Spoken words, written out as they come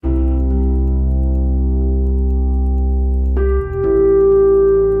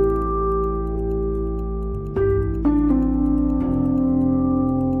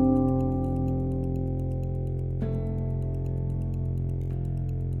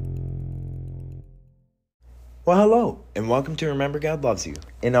Well, hello, and welcome to Remember God Loves You,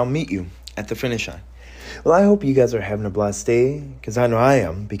 and I'll meet you at the finish line. Well, I hope you guys are having a blessed day, because I know I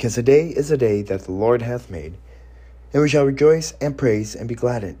am, because today is a day that the Lord hath made, and we shall rejoice and praise and be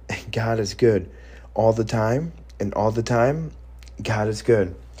glad in it. God is good all the time, and all the time, God is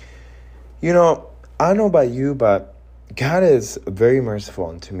good. You know, I don't know about you, but God is very merciful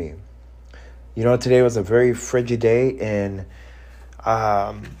unto me. You know, today was a very frigid day in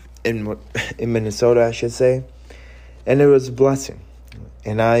Minnesota, I should say. And it was a blessing.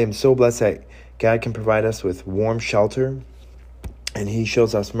 And I am so blessed that God can provide us with warm shelter. And he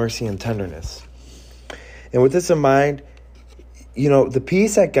shows us mercy and tenderness. And with this in mind, you know, the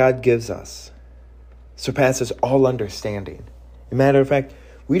peace that God gives us surpasses all understanding. As a matter of fact,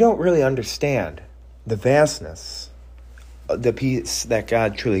 we don't really understand the vastness of the peace that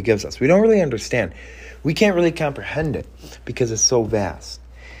God truly gives us. We don't really understand. We can't really comprehend it because it's so vast.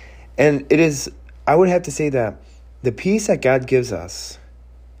 And it is, I would have to say that the peace that God gives us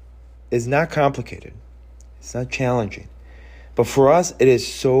is not complicated. It's not challenging. But for us, it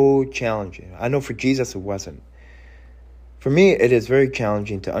is so challenging. I know for Jesus, it wasn't. For me, it is very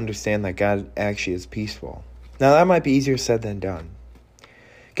challenging to understand that God actually is peaceful. Now, that might be easier said than done.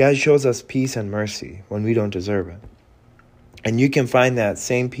 God shows us peace and mercy when we don't deserve it. And you can find that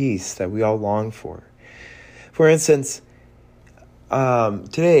same peace that we all long for. For instance,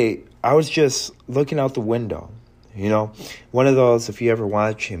 today, I was just looking out the window. You know, one of those, if you ever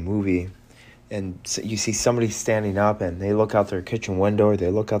watch a movie and you see somebody standing up and they look out their kitchen window or they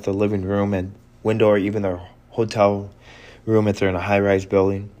look out the living room and window or even their hotel room if they're in a high-rise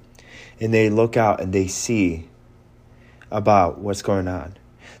building, and they look out and they see about what's going on.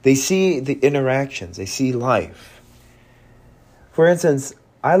 They see the interactions. They see life. For instance,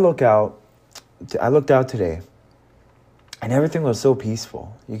 I looked out today, and everything was so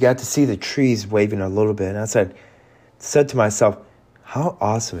peaceful. You got to see the trees waving a little bit. And I said to myself, how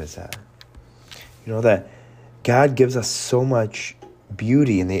awesome is that? You know, that God gives us so much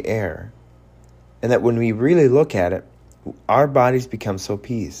beauty in the air. And that when we really look at it, our bodies become so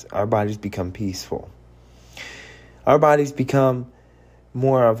peace. Our bodies become peaceful. Our bodies become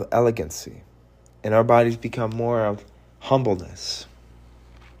more of elegancy. And our bodies become more of humbleness.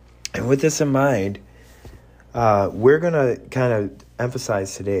 And with this in mind, we're going to kind of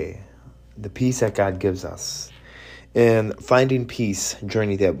emphasize today the peace that God gives us and finding peace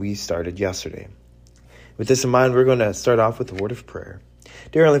journey that we started yesterday. With this in mind, we're going to start off with a word of prayer.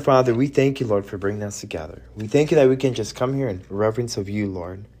 Dear Heavenly Father, we thank you, Lord, for bringing us together. We thank you that we can just come here in reverence of you,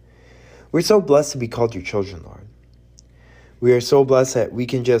 Lord. We're so blessed to be called your children, Lord. We are so blessed that we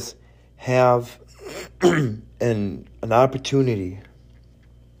can just have an opportunity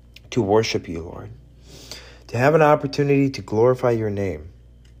to worship you, Lord. To have an opportunity to glorify your name.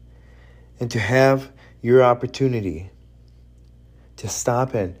 And to have your opportunity to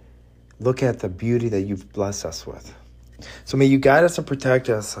stop and look at the beauty that you've blessed us with. So may you guide us and protect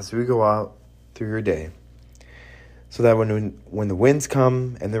us as we go out through your day. So that when the winds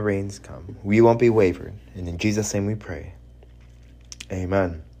come and the rains come, we won't be wavered. And in Jesus' name we pray.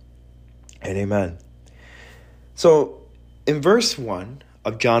 Amen. And amen. So in verse 1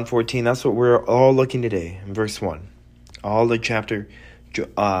 of John 14, that's what we're all looking today, in verse 1. All the chapter,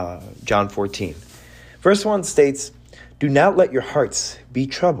 John 14. Verse 1 states, do not let your hearts be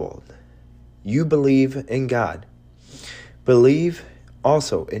troubled. You believe in God. Believe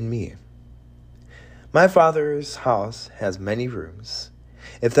also in me. My Father's house has many rooms.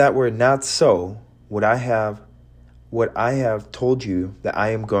 If that were not so, would I have told you that I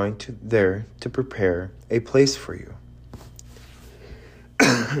am going there to prepare a place for you.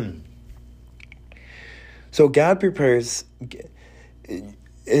 So God prepares,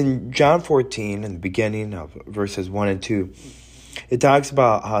 in John 14, in the beginning of verses 1 and 2, it talks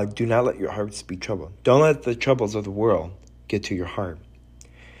about how do not let your hearts be troubled. Don't let the troubles of the world get to your heart.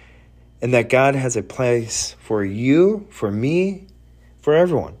 And that God has a place for you, for me, for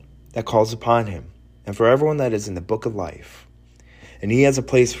everyone that calls upon him. And for everyone that is in the book of life. And he has a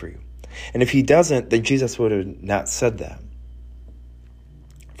place for you. And if he doesn't, then Jesus would have not said that.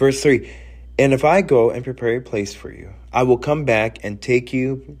 Verse 3, and if I go and prepare a place for you, I will come back and take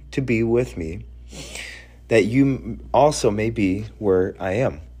you to be with me, that you also may be where I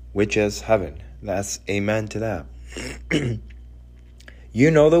am, which is heaven. That's amen to that.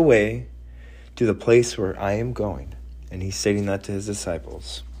 You know the way to the place where I am going. And he's stating that to his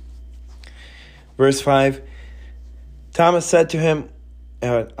disciples. Verse 5, Thomas said to him,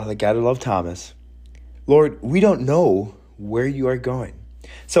 I gotta love Thomas, Lord, we don't know where you are going.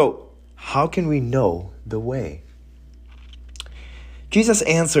 So how can we know the way? Jesus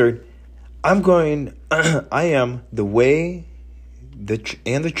answered, I am the way,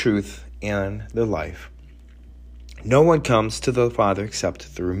 and the truth, and the life. No one comes to the Father except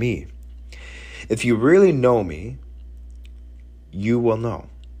through me. If you really know me, you will know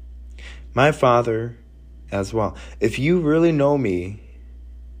my Father as well. If you really know me,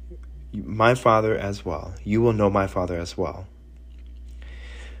 my Father as well, you will know my Father as well.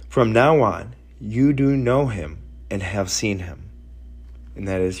 From now on, you do know him and have seen him, and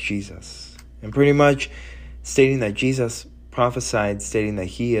that is Jesus. And pretty much stating that Jesus prophesied, stating that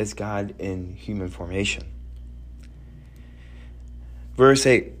he is God in human formation. Verse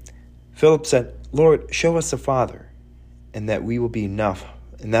 8, Philip said, Lord, show us the Father, and that will be enough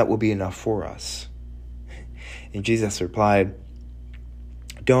for us. And Jesus replied,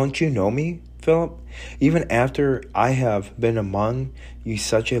 don't you know me, Philip? Even after I have been among you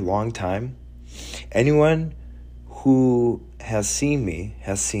such a long time? Anyone who has seen me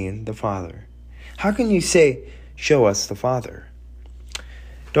has seen the Father. How can you say, show us the Father?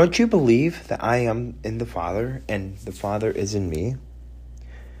 Don't you believe that I am in the Father and the Father is in me?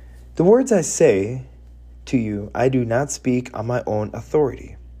 The words I say to you, I do not speak on my own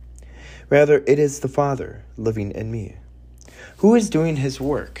authority. Rather, it is the Father living in me, who is doing his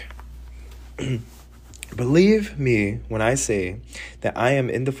work. Believe me when I say that I am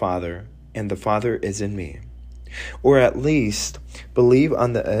in the Father and the Father is in me. Or at least believe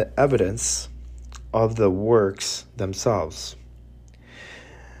on the evidence of the works themselves.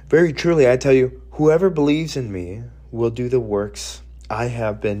 Very truly, I tell you, whoever believes in me will do the works I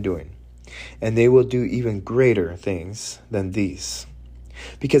have been doing, and they will do even greater things than these,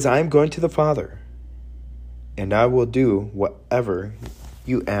 because I am going to the Father, and I will do whatever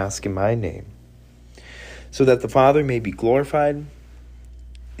you ask in my name, so that the Father may be glorified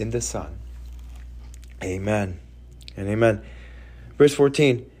in the Son. Amen and amen. Verse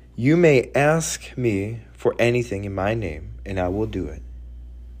 14, you may ask me for anything in my name, and I will do it.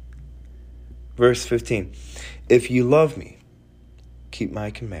 Verse 15, if you love me, keep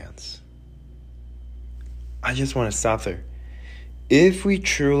my commands. I just want to stop there. If we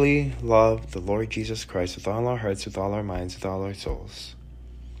truly love the Lord Jesus Christ with all our hearts, with all our minds, with all our souls,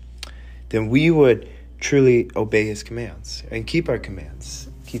 then we would truly obey his commands and keep our commands,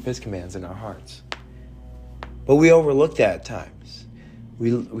 keep his commands in our hearts. But we overlook that at times.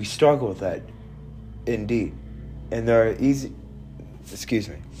 We struggle with that indeed. And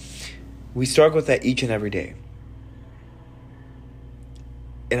we struggle with that each and every day.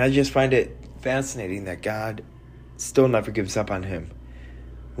 And I just find it fascinating that God still never gives up on him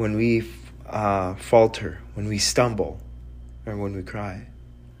when we falter, when we stumble, or when we cry.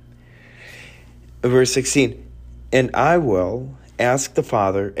 Verse 16, and I will ask the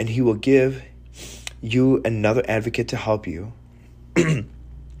Father, and he will give you another advocate to help you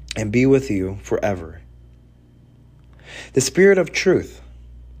and be with you forever. The Spirit of truth.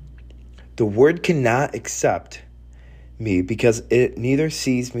 The Word cannot accept me because it neither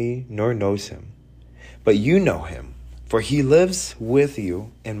sees me nor knows him. But you know him, for he lives with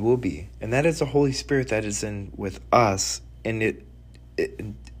you and will be. And that is the Holy Spirit that is in with us, and it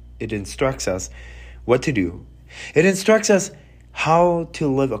instructs us what to do. It instructs us how to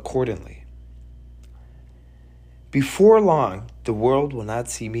live accordingly. Before long, the world will not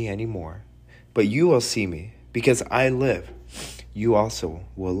see me anymore, but you will see me, because I live. You also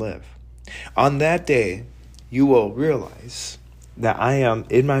will live. On that day, you will realize that I am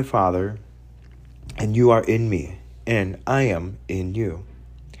in my Father, and you are in me, and I am in you.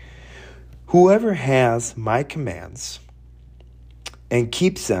 Whoever has my commands and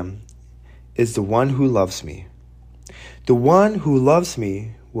keeps them is the one who loves me. The one who loves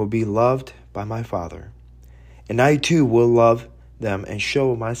me will be loved by my Father, and I too will love them and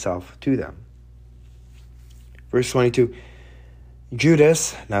show myself to them. Verse 22,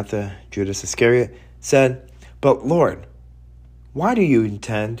 Judas, not the Judas Iscariot, said, but Lord, why do you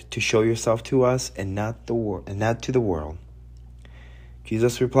intend to show yourself to us and not to the world?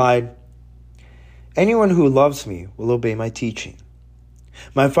 Jesus replied, anyone who loves me will obey my teaching.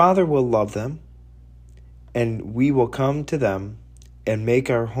 My Father will love them, and we will come to them and make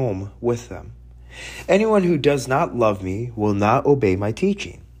our home with them. Anyone who does not love me will not obey my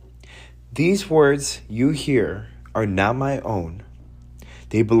teaching. These words you hear are not my own.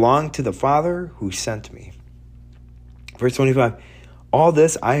 They belong to the Father who sent me. Verse 25, all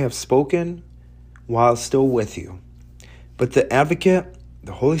this I have spoken while still with you. But the Advocate,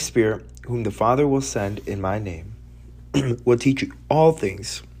 the Holy Spirit, whom the Father will send in my name, will teach you all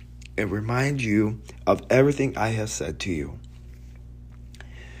things and remind you of everything I have said to you.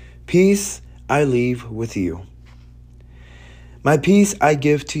 Peace I leave with you. My peace I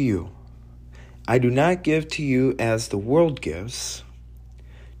give to you. I do not give to you as the world gives.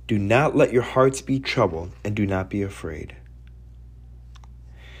 Do not let your hearts be troubled, and do not be afraid.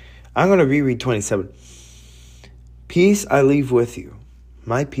 I'm going to reread 27. Peace I leave with you.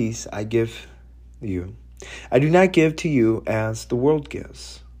 My peace I give you. I do not give to you as the world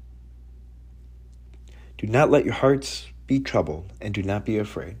gives. Do not let your hearts be troubled, and do not be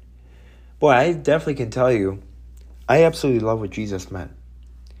afraid. Boy, I definitely can tell you, I absolutely love what Jesus meant.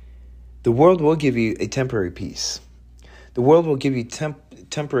 The world will give you a temporary peace. The world will give you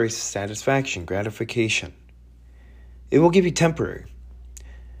temporary satisfaction, gratification. It will give you temporary.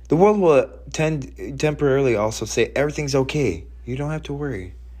 The world will temporarily also say everything's okay. You don't have to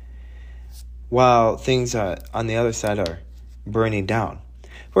worry. While things on the other side are burning down.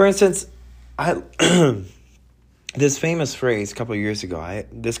 For instance, this famous phrase a couple of years ago,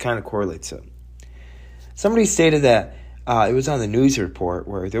 this kind of correlates it. Somebody stated that it was on the news report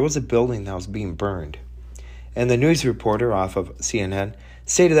where there was a building that was being burned. And the news reporter off of CNN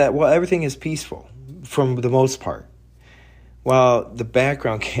stated that, well, everything is peaceful from the most part. While the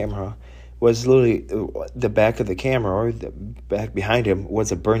background camera was literally, the back of the camera or the back behind him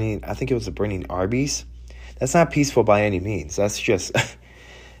was a burning Arby's. That's not peaceful by any means. That's just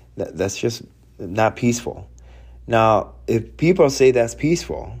not peaceful. Now, if people say that's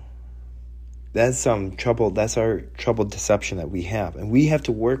peaceful, that's our troubled deception that we have. And we have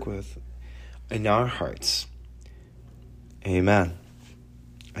to work with in our hearts. Amen.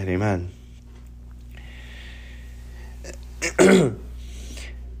 And amen.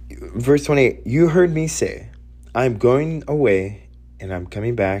 Verse 28, you heard me say, I am going away and I'm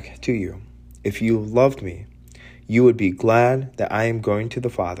coming back to you. If you loved me, you would be glad that I am going to the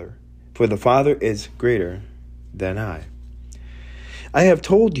Father, for the Father is greater than I. I have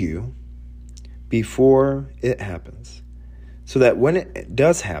told you before it happens, so that when it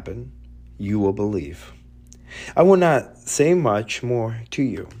does happen, you will believe. I will not say much more to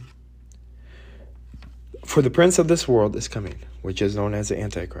you, for the prince of this world is coming, which is known as the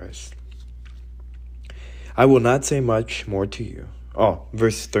Antichrist. I will not say much more to you. Oh,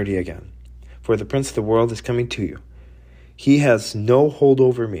 verse 30 again. For the prince of the world is coming to you. He has no hold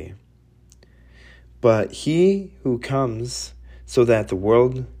over me. But he who comes so that the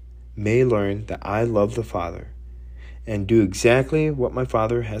world may learn that I love the Father and do exactly what my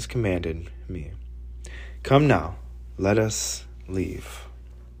Father has commanded me. Come now, let us leave.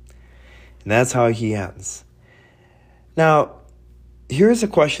 And that's how he ends. Now, here's a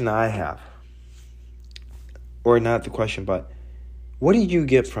question that I have. Or not the question, but what did you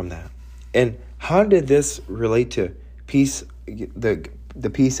get from that? And how did this relate to peace, the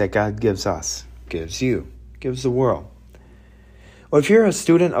peace that God gives us, gives you, gives the world? Well, if you're a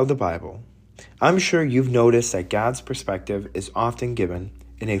student of the Bible, I'm sure you've noticed that God's perspective is often given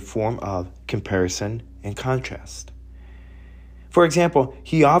in a form of comparison and contrast. For example,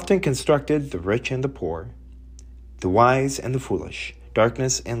 he often constructed the rich and the poor, the wise and the foolish,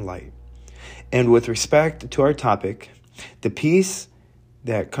 darkness and light. And with respect to our topic, the peace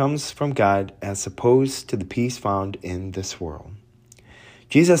that comes from God as opposed to the peace found in this world.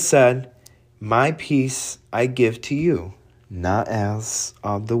 Jesus said, my peace I give to you, not as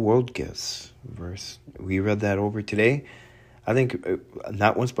the world gives. We read that over today. I think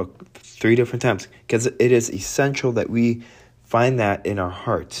not once, but 3 different times. Because it is essential that we find that in our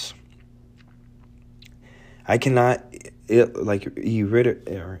hearts. I cannot,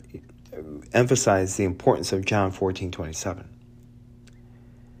 emphasize the importance of John 14:27.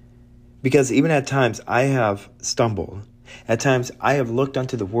 Because even at times I have stumbled. At times I have looked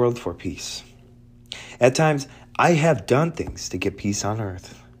unto the world for peace. At times I have done things to get peace on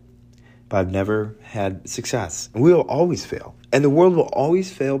earth. But I've never had success. And we will always fail. And the world will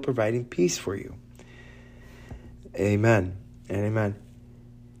always fail providing peace for you. Amen and amen.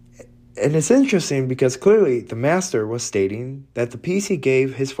 And it's interesting because clearly the Master was stating that the peace he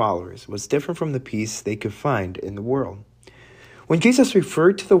gave his followers was different from the peace they could find in the world. When Jesus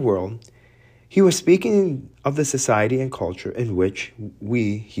referred to the world, he was speaking of the society and culture in which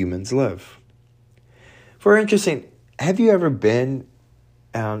we humans live. For interesting, have you ever been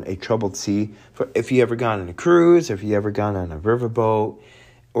on a troubled sea? If you ever gone on a cruise, if you ever gone on a riverboat,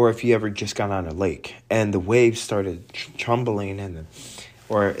 or if you ever just gone on a lake and the waves started trembling and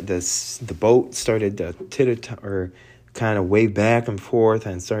the boat started to or kind of wave back and forth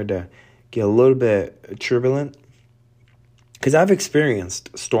and started to get a little bit turbulent. Because I've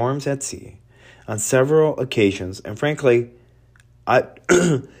experienced storms at sea on several occasions, and frankly,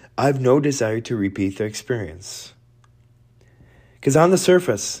 I've no desire to repeat the experience. Because on the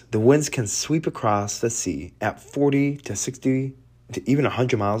surface, the winds can sweep across the sea at 40 to 60 to even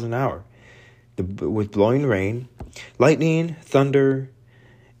 100 miles an hour. with blowing rain, lightning, thunder,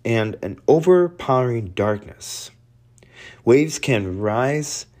 and an overpowering darkness. Waves can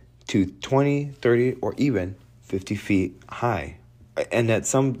rise to 20, 30, or even 50 feet high. And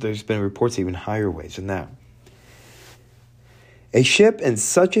there's been reports even higher waves than that. A ship in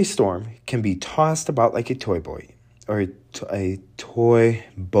such a storm can be tossed about like a toy boy or a toy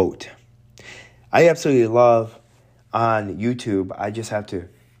boat. I absolutely love on YouTube,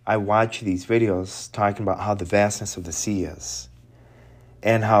 I watch these videos talking about how the vastness of the sea is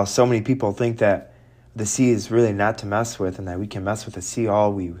and how so many people think that the sea is really not to mess with and that we can mess with the sea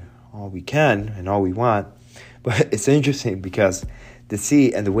all we can and all we want. But it's interesting because the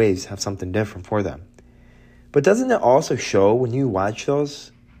sea and the waves have something different for them. But doesn't it also show when you watch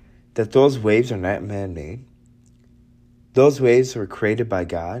those that those waves are not man-made? Those waves were created by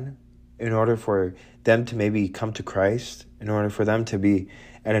God in order for them to maybe come to Christ, in order for them to be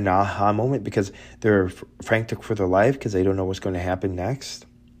at an aha moment because they're frantic for their life because they don't know what's going to happen next.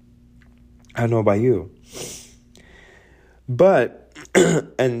 I don't know about you. But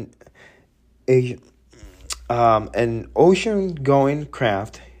an ocean-going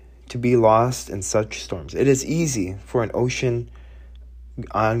craft to be lost in such storms. It is easy for an ocean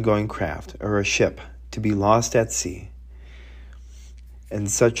ongoing craft or a ship to be lost at sea in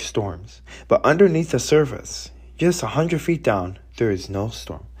such storms. But underneath the surface, just 100 feet down, there is no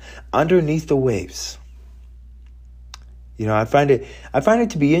storm. Underneath the waves. I find it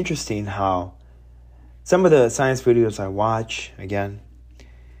to be interesting how some of the science videos I watch, again,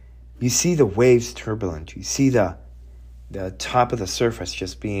 you see the waves turbulent. You see the top of the surface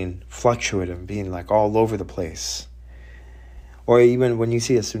just being fluctuating, being like all over the place. Or even when you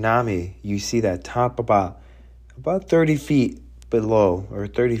see a tsunami, you see that top about 30 feet below or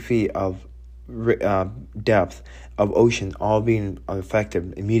 30 feet of depth of ocean all being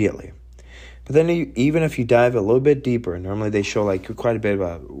affected immediately. But then even if you dive a little bit deeper, normally they show like quite a bit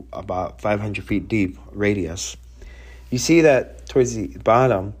about 500 feet deep radius, you see that towards the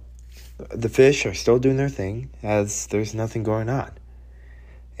bottom, the fish are still doing their thing as there's nothing going on.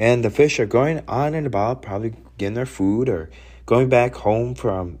 And the fish are going on and about, probably getting their food or going back home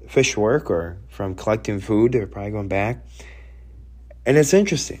from fish work or from collecting food. They're probably going back. And it's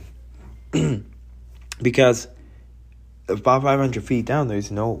interesting because about 500 feet down,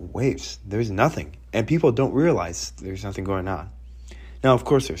 there's no waves. There's nothing. And people don't realize there's nothing going on. Now, of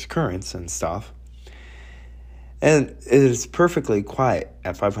course, there's currents and stuff. And it is perfectly quiet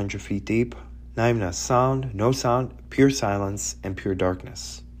at 500 feet deep. Not even a sound, no sound, pure silence, and pure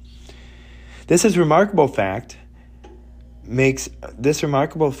darkness. This remarkable fact makes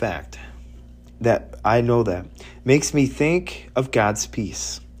me think of God's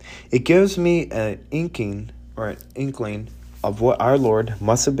peace. It gives me an inkling of what our Lord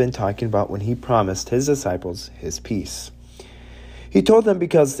must have been talking about when he promised his disciples his peace. He told them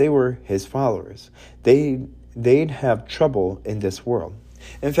because they were his followers, they'd have trouble in this world.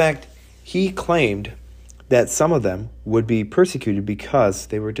 In fact, he claimed that some of them would be persecuted because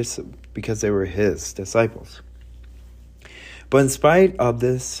they were his disciples. But in spite of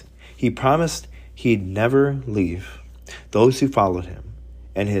this, he promised he'd never leave those who followed him,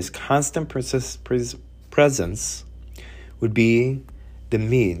 and his constant presence would be the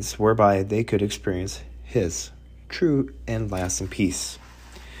means whereby they could experience his true and lasting peace.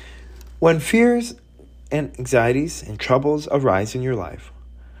 When fears and anxieties and troubles arise in your life,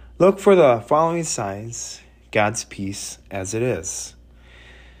 look for the following signs: God's peace as it is.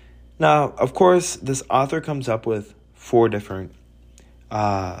 Now, of course, this author comes up with 4 different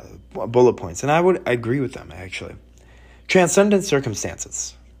bullet points, and I would agree with them, actually. Transcendent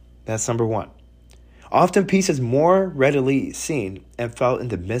circumstances. That's number 1. Often peace is more readily seen and felt in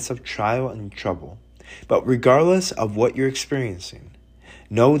the midst of trial and trouble. But regardless of what you're experiencing,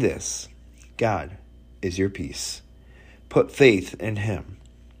 know this: God is your peace. Put faith in him.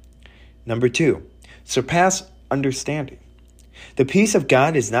 Number 2, surpass understanding. The peace of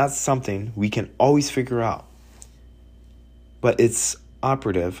God is not something we can always figure out, but it's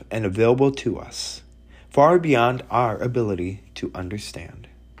operative and available to us, far beyond our ability to understand.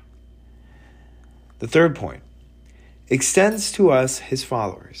 The 3rd point, extends to us, his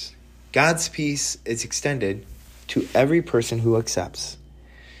followers. God's peace is extended to every person who accepts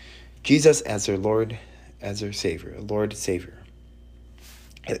Jesus as their Lord, as their Savior, Lord Savior,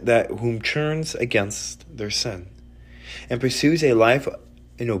 that whom turns against their sin and pursues a life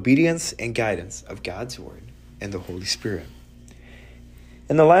in obedience and guidance of God's Word and the Holy Spirit.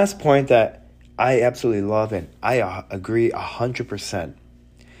 And the last point that I absolutely love and I agree 100%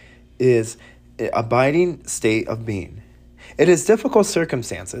 is abiding state of being. It is difficult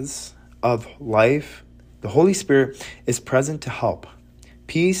circumstances of life, the Holy Spirit is present to help.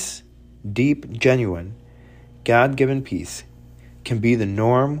 Peace, deep, genuine, God-given peace, can be the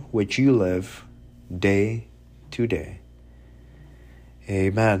norm which you live day to day.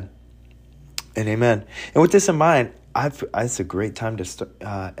 Amen and amen. And with this in mind, it's a great time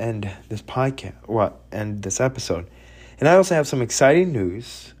to end this podcast, end this episode. And I also have some exciting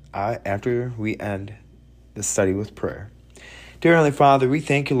news after we end the study with prayer. Dear Heavenly Father, we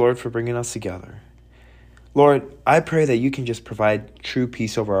thank you, Lord, for bringing us together. Lord, I pray that you can just provide true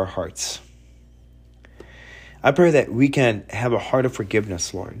peace over our hearts. I pray that we can have a heart of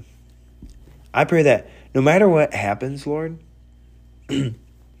forgiveness, Lord. I pray that no matter what happens, Lord,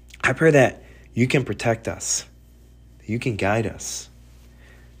 I pray that you can protect us, that you can guide us,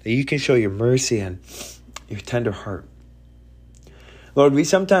 that you can show your mercy and your tender heart. Lord, we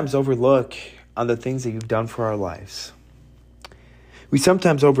sometimes overlook on the things that you've done for our lives. We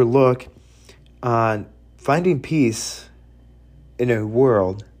sometimes overlook on finding peace in a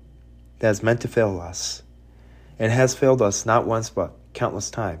world that is meant to fail us and has failed us not once but countless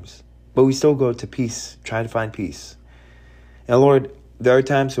times. But we still go to peace, trying to find peace. And Lord, there are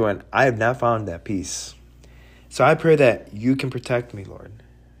times when I have not found that peace. So I pray that you can protect me, Lord.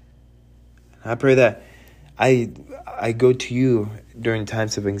 I pray that I go to you during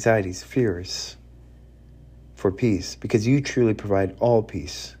times of anxieties, fears, for peace, because you truly provide all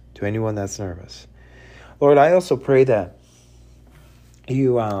peace to anyone that's nervous. Lord, I also pray that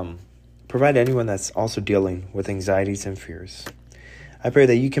you provide anyone that's also dealing with anxieties and fears. I pray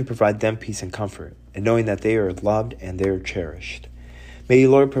that you can provide them peace and comfort, and knowing that they are loved and they are cherished. May you,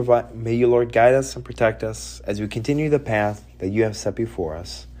 Lord, guide us and protect us as we continue the path that you have set before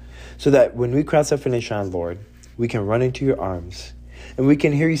us, so that when we cross the finish line, Lord, we can run into your arms, and we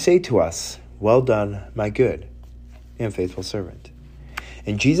can hear you say to us, "Well done, my good and faithful servant."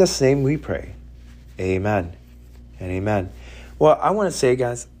 In Jesus' name we pray. Amen and amen. Well, I want to say,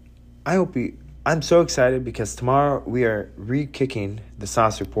 guys, I'm so excited because tomorrow we are re-kicking the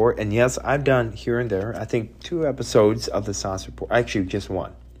Sauce Report. And yes, I've done here and there, I think 2 episodes of the Sauce Report. Actually, just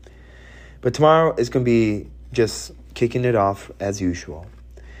 1. But tomorrow is going to be just kicking it off as usual.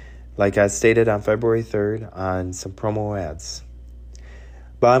 Like I stated on February 3rd on some promo ads.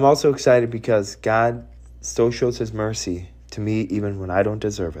 But I'm also excited because God still shows his mercy to me even when I don't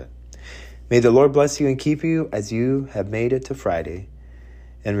deserve it. May the Lord bless you and keep you as you have made it to Friday.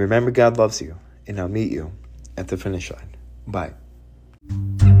 And remember, God loves you, and I'll meet you at the finish line. Bye.